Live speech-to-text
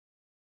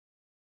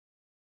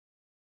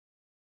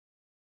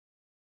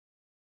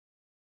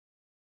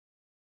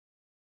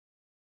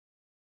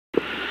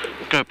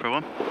GoPro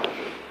one.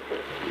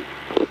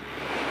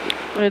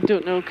 I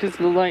don't know because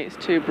the light's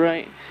too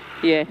bright.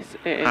 Yes,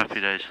 it is.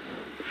 Happy days.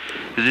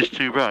 Is this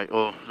too bright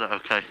or is that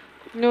okay?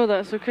 No,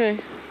 that's okay.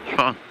 Spot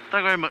on.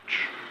 Thank you very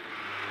much.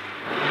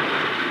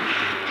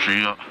 So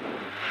you got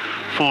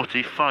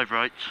 40, 5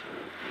 right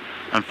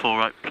and 4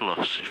 right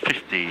plus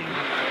 15.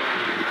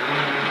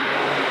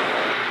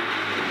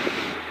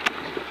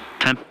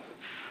 10,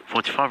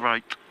 45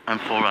 right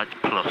and 4 right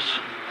plus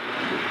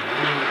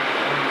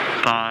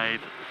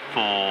 5,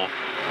 4,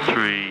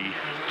 3,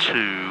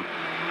 2,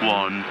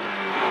 1,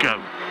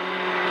 go.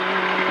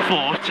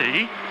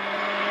 40,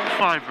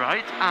 5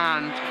 right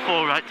and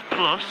 4 right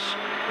plus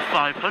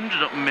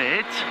 500 up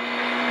mid.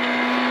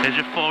 Here's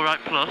your 4 right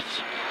plus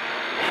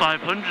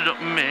 500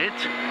 up mid.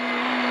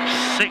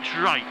 6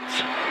 right.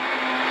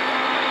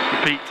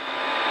 Repeat.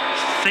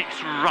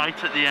 6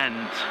 right at the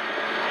end.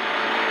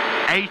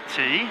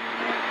 80.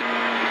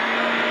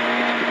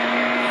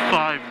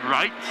 5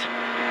 right.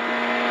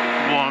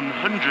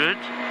 100.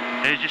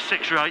 Here's your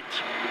 6 right.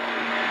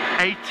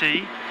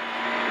 80.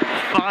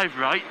 5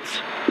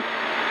 right.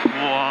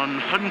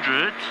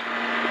 100.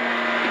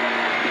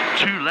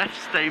 2 left,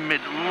 stay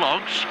mid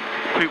logs.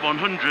 Repeat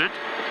 100.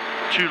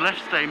 2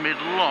 left, stay mid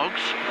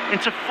logs.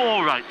 Into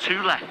 4 right,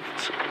 2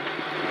 left.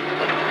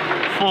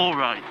 4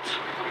 right.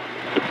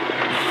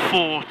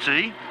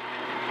 40.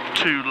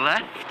 2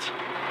 left.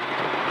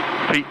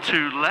 Repeat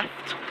 2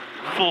 left.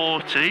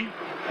 40.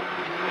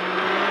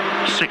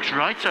 6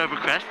 right over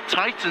crest.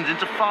 Tightens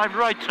into 5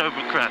 right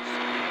over crest.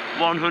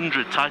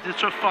 100. Tightens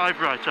to a 5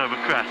 right over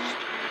crest.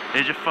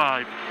 Here's your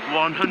 5.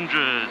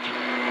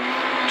 100.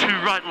 2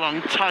 right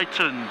long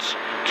tightens.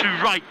 2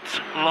 right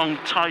long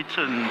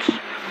tightens.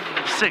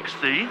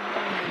 60.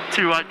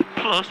 2 right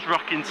plus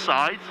rock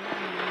inside.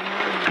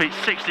 Repeat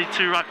 60.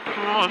 2 right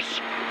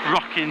plus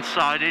rock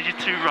inside. Here's your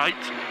 2 right.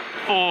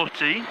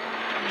 40.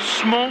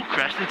 Small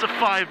crest into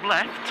 5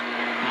 left.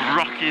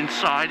 Rock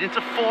inside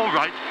into 4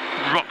 right.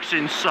 Rocks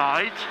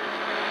inside.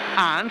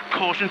 And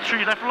caution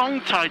 3 left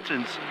long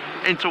tightens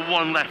into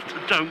 1 left.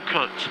 Don't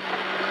cut.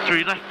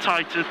 3 left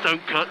tightens.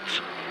 Don't cut.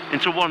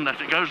 Into 1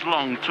 left, it goes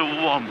long to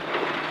 1.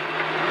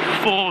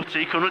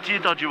 40, coming up to your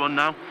dodgy one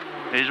now.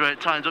 Here's where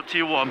it tightens up to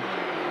your 1.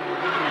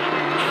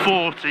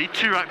 40,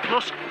 2 right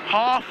plus,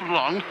 half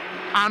long,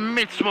 and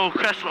mid small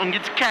crest long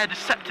into care,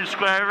 deceptive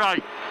square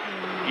right.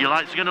 Your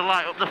lights are going to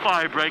light up the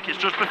fire brake, it's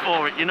just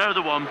before it, you know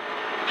the one.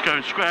 It's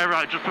going square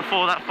right just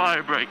before that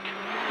fire brake.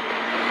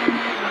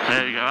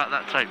 There you go, at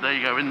that tape, there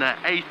you go, in there.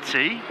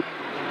 80,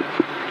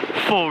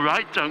 4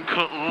 right, don't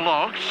cut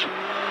logs.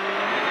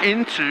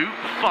 Into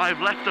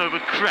 5 left over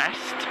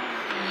crest,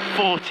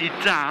 40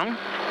 down,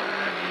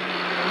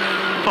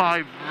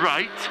 5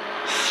 right,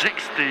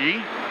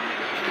 60,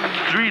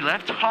 3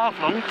 left, half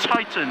long,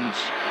 tightens.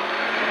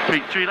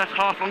 Repeat 3 left,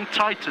 half long,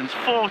 tightens,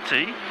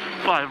 40,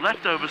 5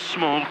 left over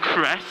small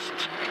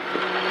crest,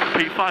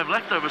 repeat 5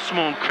 left over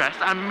small crest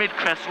and mid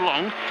crest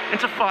long,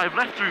 into 5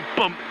 left through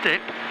bump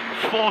dip,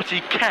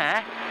 40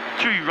 care,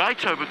 3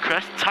 right over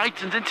crest,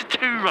 tightens into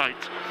 2 right.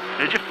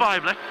 There's your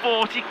 5 left,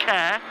 40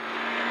 care,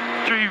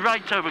 3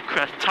 right over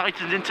crest,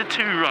 tightens into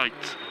 2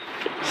 right.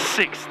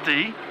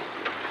 60.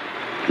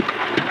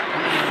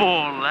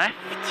 4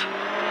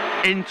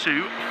 left.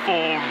 Into 4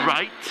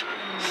 right.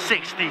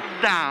 60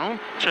 down.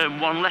 Turn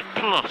 1 left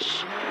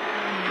plus.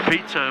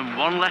 Repeat, turn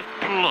 1 left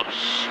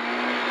plus.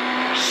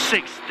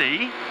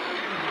 60.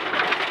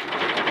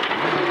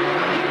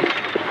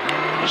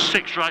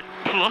 6 right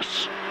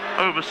plus.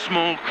 Over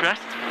small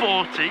crest.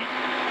 40.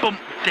 Bump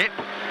dip.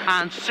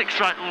 And 6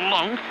 right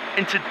long.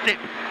 Into dip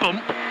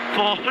bump.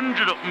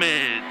 400 up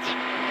mid.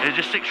 Here's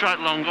your 6 right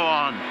long, go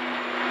on.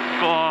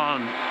 Go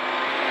on.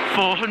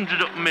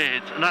 400 up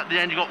mid. And at the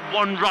end you got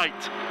 1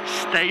 right,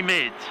 stay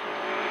mid.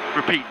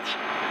 Repeat.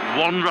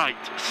 1 right,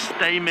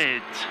 stay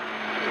mid.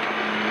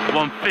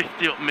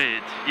 150 up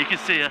mid. You can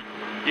see her.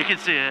 You can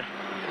see her.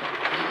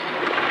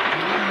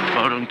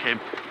 Well done, Kim.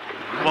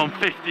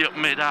 150 up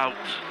mid out.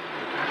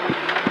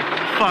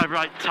 5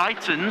 right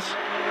tightens.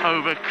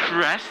 Over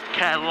crest.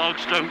 Care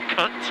logs don't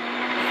cut.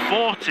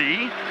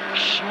 40.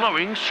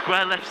 Slowing,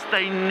 square left,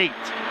 stay neat.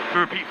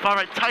 Repeat, 5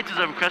 right tightens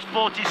over crest,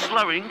 40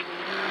 slowing,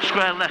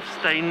 square left,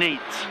 stay neat.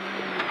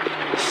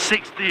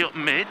 60 up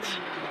mid.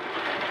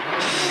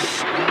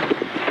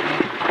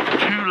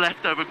 2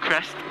 left over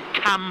crest,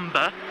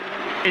 camber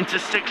into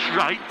 6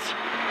 right.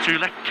 2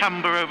 left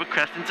camber over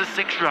crest into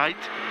 6 right.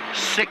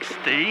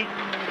 60.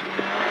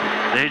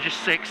 There's your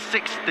 6,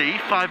 60,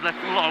 5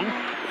 left long,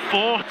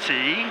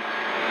 40.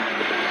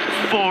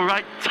 4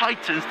 right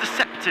tightens,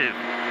 deceptive.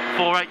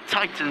 4 right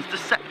tightens,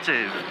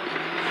 deceptive.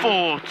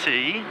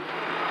 40.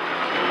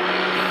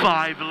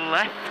 5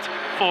 left.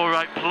 4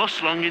 right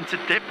plus, long into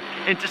dip.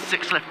 Into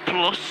 6 left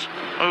plus,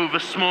 over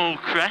small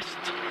crest.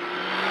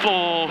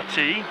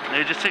 40.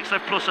 There's a 6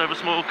 left plus over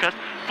small crest.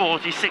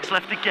 40. 6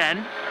 left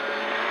again.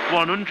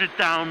 100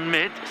 down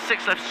mid.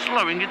 6 left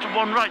slowing into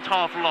 1 right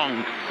half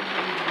long.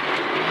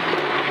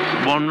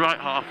 1 right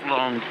half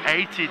long.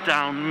 80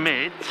 down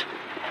mid.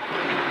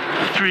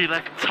 3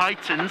 left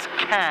tightens,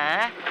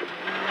 care.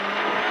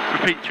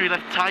 Repeat, 3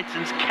 left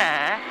tightens,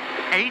 care,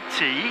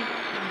 80,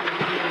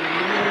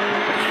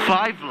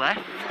 5 left,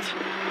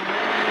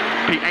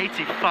 repeat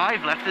 80,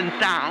 5 left and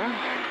down,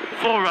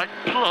 4 right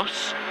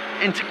plus,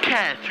 into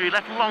care, 3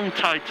 left long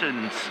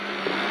tightens,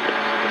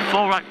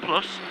 4 right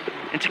plus,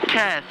 into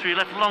care, 3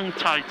 left long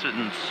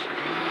tightens,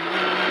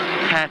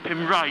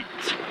 hairpin right,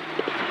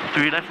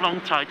 3 left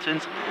long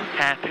tightens,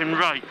 hairpin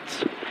right,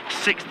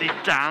 60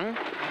 down,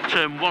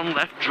 turn 1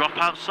 left, drop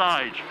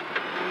outside,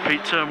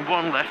 repeat, turn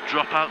 1 left,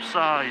 drop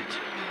outside,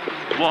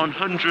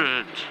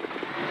 100,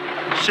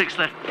 6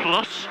 left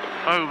plus,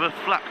 over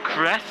flat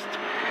crest,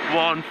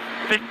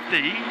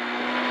 150,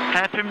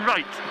 hairpin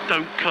right,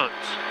 don't cut,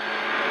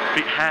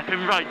 repeat,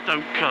 hairpin right,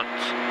 don't cut,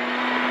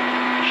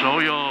 it's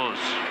all yours,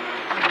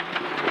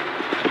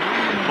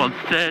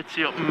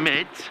 130 up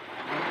mid,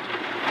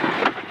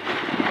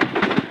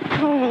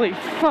 Holy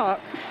fuck.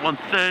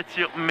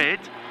 130 up mid,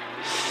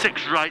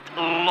 6 right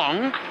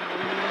long,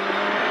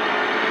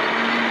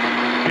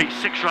 repeat,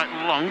 6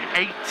 right long,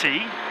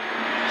 80,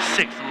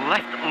 6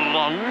 left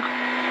long,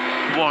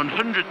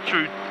 100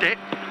 through dip,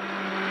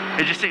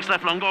 is your 6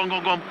 left long, go on, go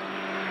on, go on,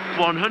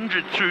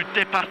 100 through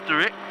dip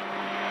after it,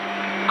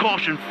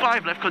 caution,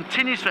 5 left,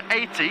 continues for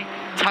 80,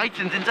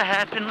 tightens into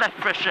hairpin left,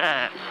 fresh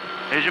air,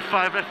 here's your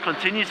 5 left,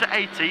 continues for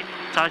 80,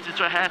 tightens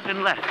to a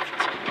hairpin left,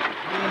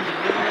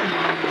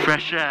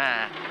 fresh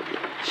air,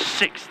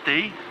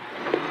 60,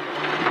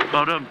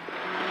 well done,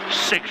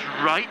 6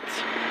 right,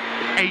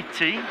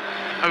 80,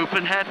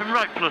 open hairpin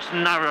right plus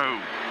narrow,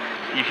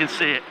 you can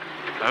see it,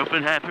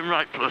 open hairpin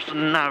right plus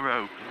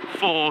narrow,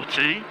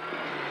 40,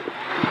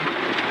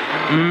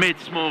 mid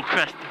small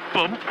crest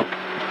bump,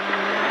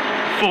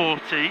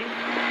 40,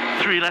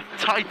 3 left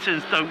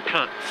tightens, don't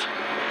cut,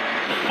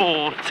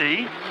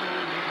 40,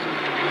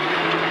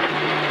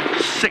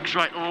 6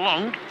 right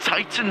long,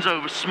 tightens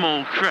over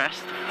small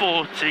crest,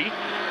 40,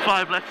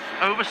 5 left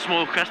over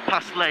small crest,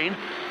 past lane,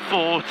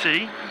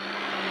 40,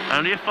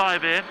 only a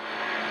 5 here,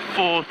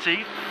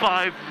 40,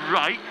 5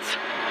 right,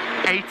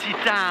 80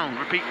 down,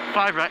 repeat,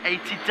 5 right,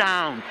 80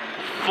 down,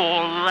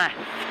 4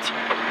 left,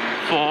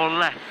 4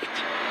 left,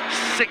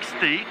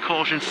 60,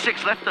 caution,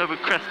 6 left over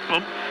crest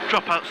bump,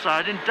 drop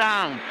outside and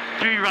down,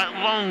 3 right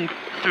long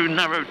through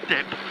narrow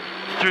dip,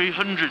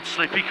 300,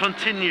 slippy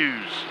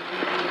continues,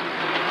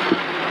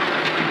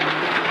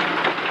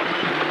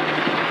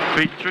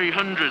 repeat,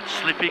 300,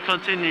 slippy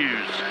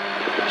continues,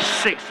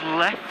 6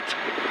 left,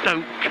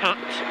 don't cut,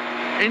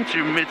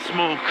 into mid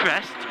small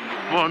crest,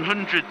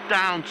 100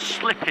 down,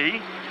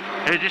 slippy,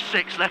 here's your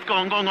 6 left, go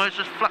on, go on, go on, it's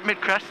just flat mid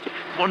crest,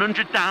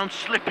 100 down,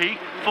 slippy,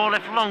 4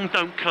 left long,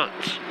 don't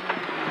cut,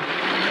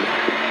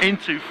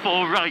 into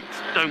 4 right,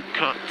 don't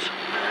cut,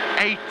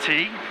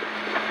 80,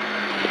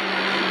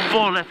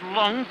 4 left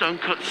long,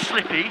 don't cut,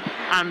 slippy,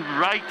 and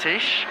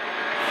rightish,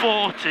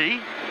 40,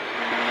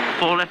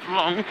 4 left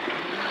long,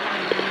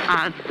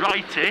 and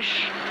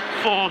rightish,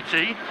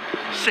 40,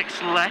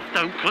 6 left,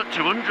 don't cut,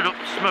 200 up,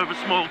 over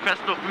small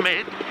crest up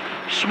mid,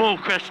 small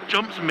crest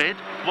jumps mid,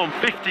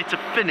 150 to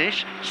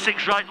finish,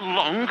 6 right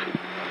long,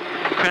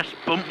 crest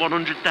bump,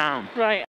 100 down. Right.